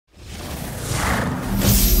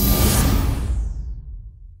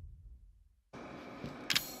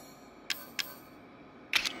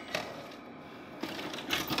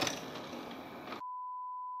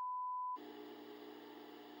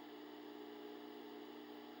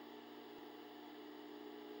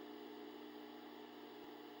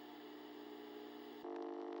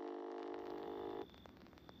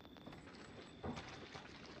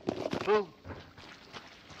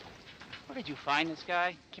did you find this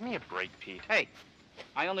guy? Give me a break, Pete. Hey,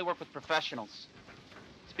 I only work with professionals.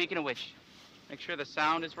 Speaking of which, make sure the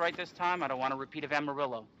sound is right this time. I don't want a repeat of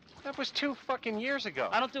Amarillo. That was 2 fucking years ago.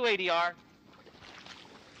 I don't do ADR.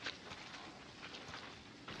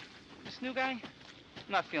 This new guy, I'm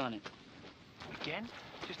not feeling it. Again?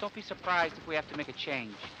 Just don't be surprised if we have to make a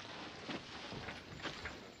change.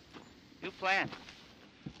 New plan.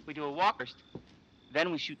 We do a walk first,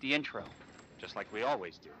 then we shoot the intro. Just like we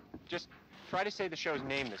always do. Just try to say the show's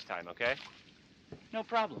name this time, okay? No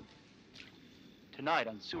problem. Tonight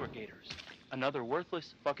on Sewer Gators, another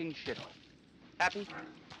worthless fucking shithole. Happy?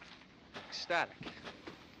 Ecstatic.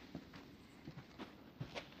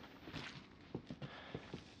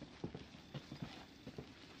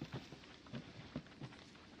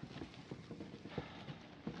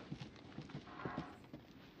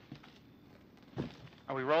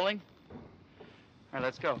 Are we rolling? All right,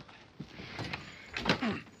 let's go.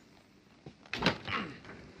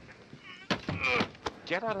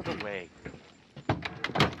 Get out of the way.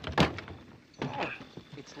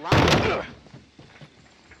 It's loud.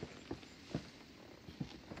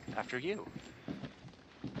 After you.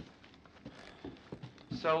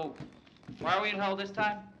 So, why are we in hell this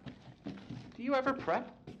time? Do you ever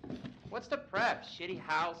prep? What's the prep? Shitty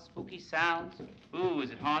house, spooky sounds? Ooh,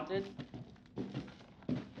 is it haunted?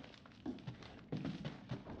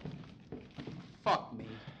 Fuck me.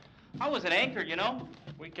 I wasn't anchored, you know?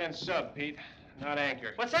 Weekend sub, Pete. Not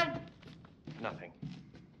anchored. What's that? Nothing.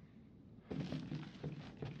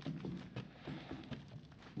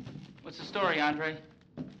 What's the story, Andre?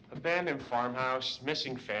 Abandoned farmhouse,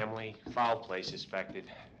 missing family, foul play suspected.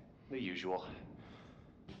 The usual.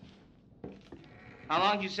 How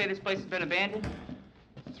long did you say this place has been abandoned?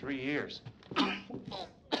 3 years.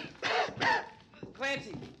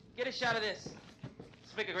 Clancy, get a shot of this.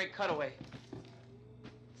 Let's make a great cutaway.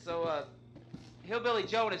 So, Hillbilly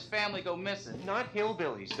Joe and his family go missing. Not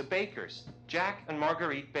hillbillies, the Bakers. Jack and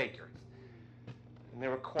Marguerite Baker. And they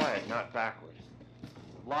were quiet, not backward.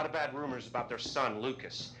 A lot of bad rumors about their son,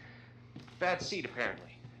 Lucas. Bad seed,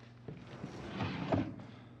 apparently.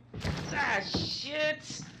 Ah,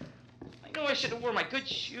 shit! I know I should have worn my good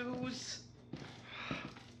shoes.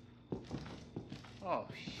 Oh,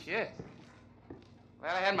 shit.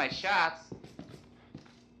 Glad I had my shots.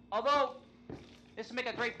 Although, this would make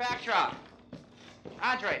a great backdrop.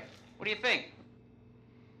 Andre, what do you think?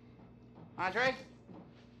 Andre?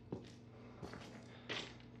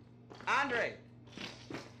 Andre!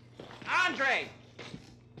 Andre!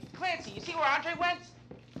 Clancy, you see where Andre went?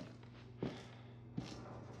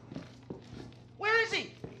 Where is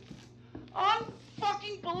he?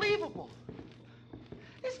 Unfucking believable.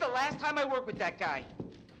 This is the last time I work with that guy.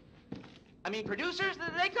 I mean, producers,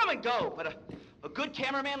 they come and go, but a good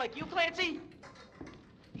cameraman like you, Clancy,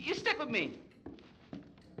 you stick with me.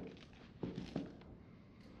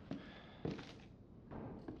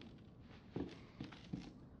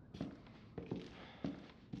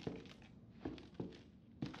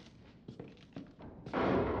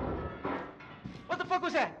 What the fuck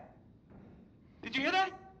was that? Did you hear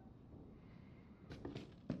that?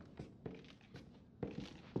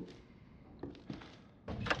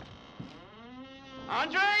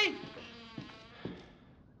 Andre?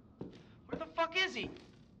 Where the fuck is he?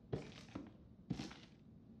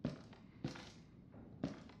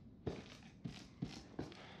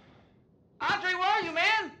 Andre, where are you,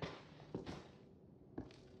 man?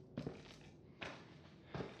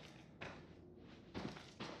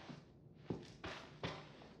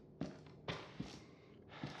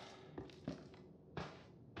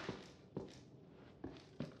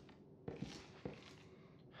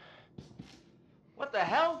 What the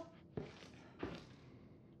hell?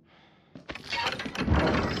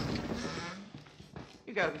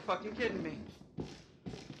 You gotta be fucking kidding me.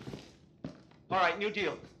 All right, new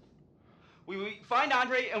deal. We find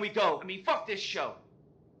Andre and we go. I mean, fuck this show.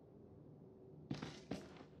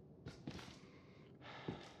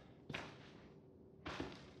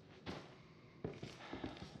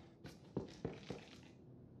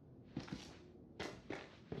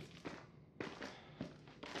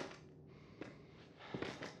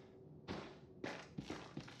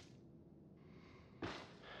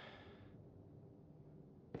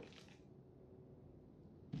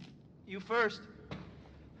 You first.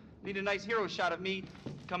 Need a nice hero shot of me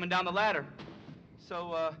coming down the ladder.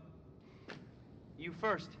 So, you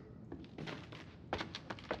first.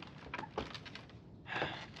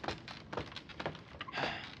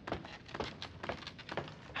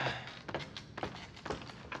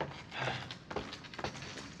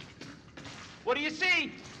 What do you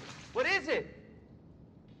see? What is it?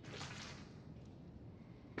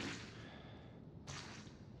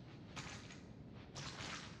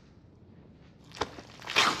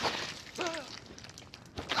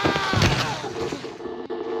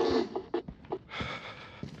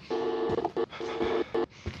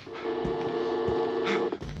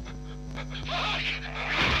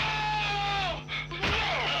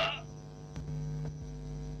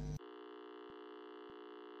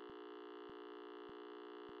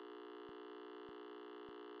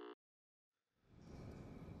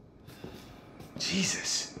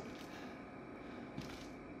 Jesus.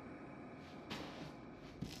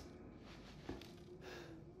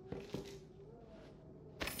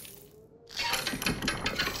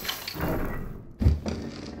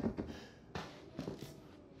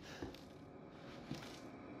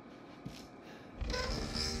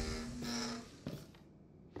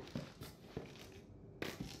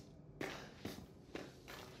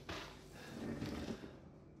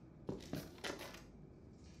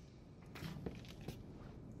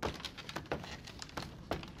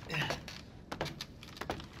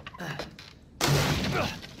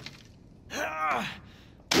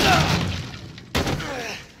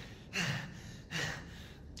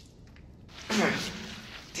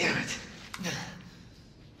 Damn it.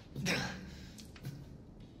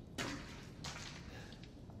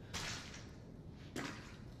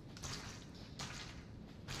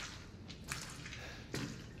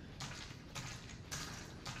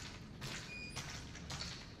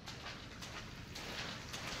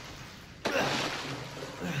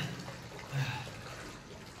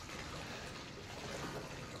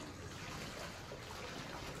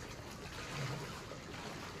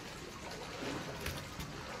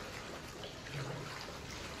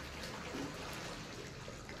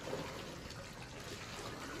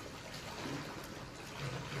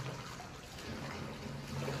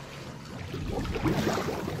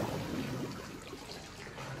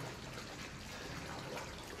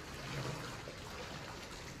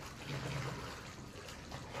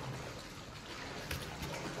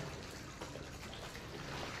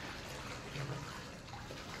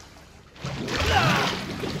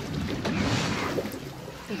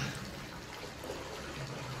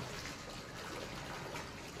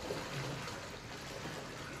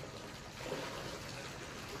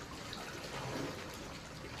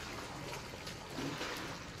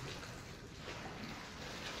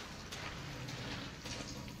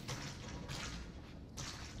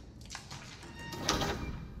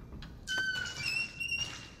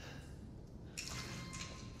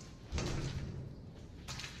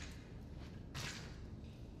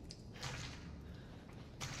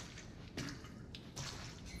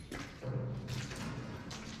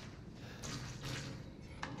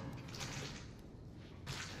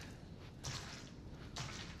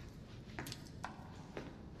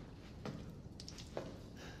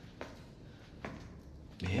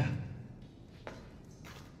 Mia?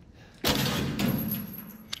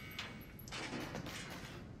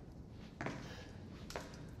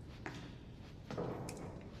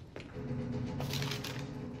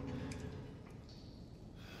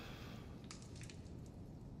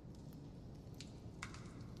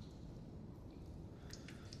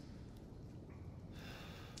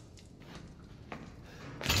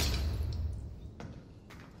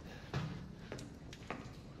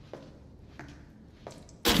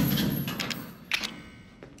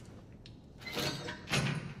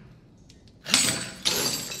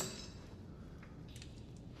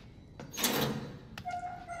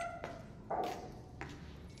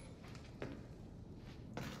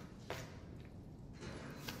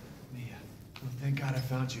 Thank God I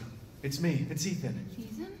found you. It's me. It's Ethan.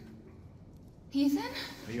 Ethan? Ethan?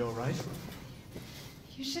 Are you all right?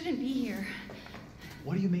 You shouldn't be here.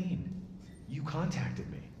 What do you mean? You contacted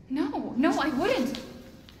me. No, I wouldn't.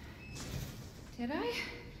 Did I?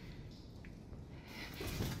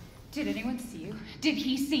 Did anyone see you? Did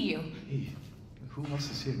he see you? Hey, who else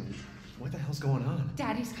is here? What the hell's going on?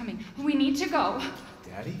 Daddy's coming. We need to go.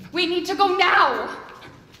 Daddy? We need to go now!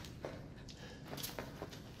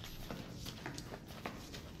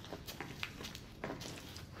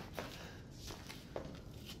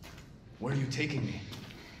 Where are you taking me?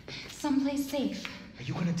 Someplace safe. Are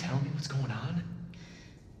you gonna tell me what's going on?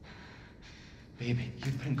 Baby,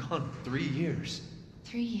 you've been gone for 3 years.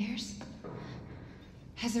 3 years?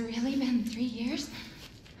 Has it really been 3 years?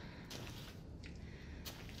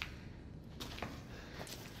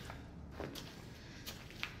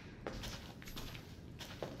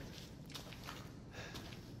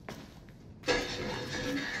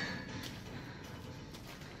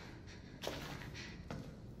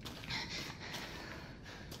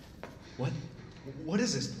 What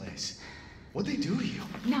is this place? What'd they do to you?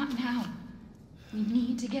 Not now. We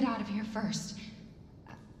need to get out of here first.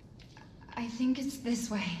 I think it's this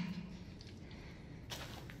way.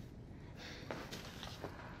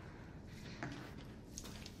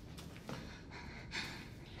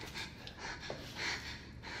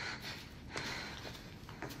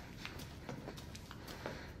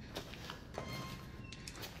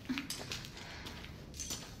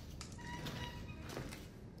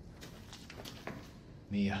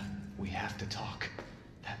 Mia, we have to talk.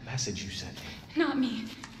 That message you sent me. Not me.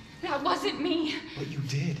 That wasn't me. But you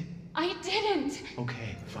did. I didn't.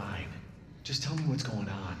 Okay, fine. Just tell me what's going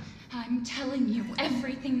on. I'm telling you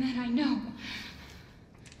everything that I know.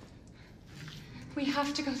 We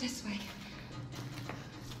have to go this way.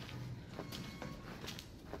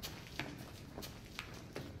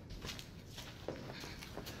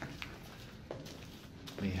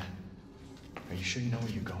 Mia, are you sure you know where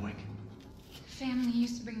you're going? Family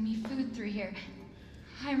used to bring me food through here.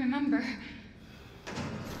 I remember.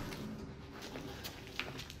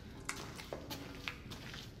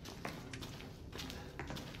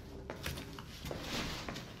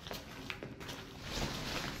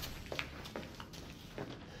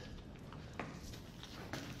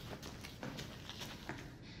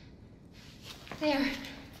 There.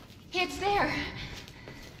 It's there.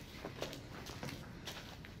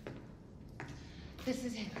 This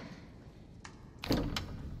is it.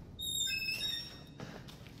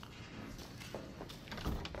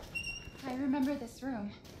 I remember this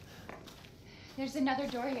room. There's another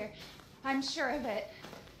door here. I'm sure of it.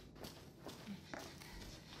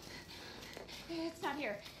 It's not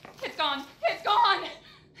here. It's gone. It's gone!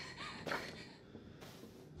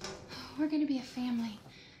 We're gonna be a family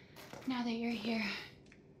now that you're here.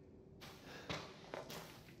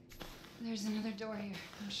 There's another door here.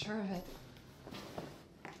 I'm sure of it.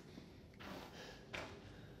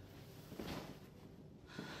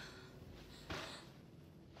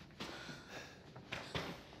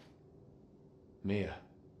 Mia.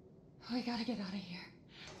 We gotta get out of here.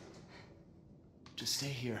 Just stay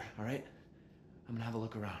here, all right? I'm gonna have a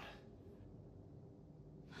look around.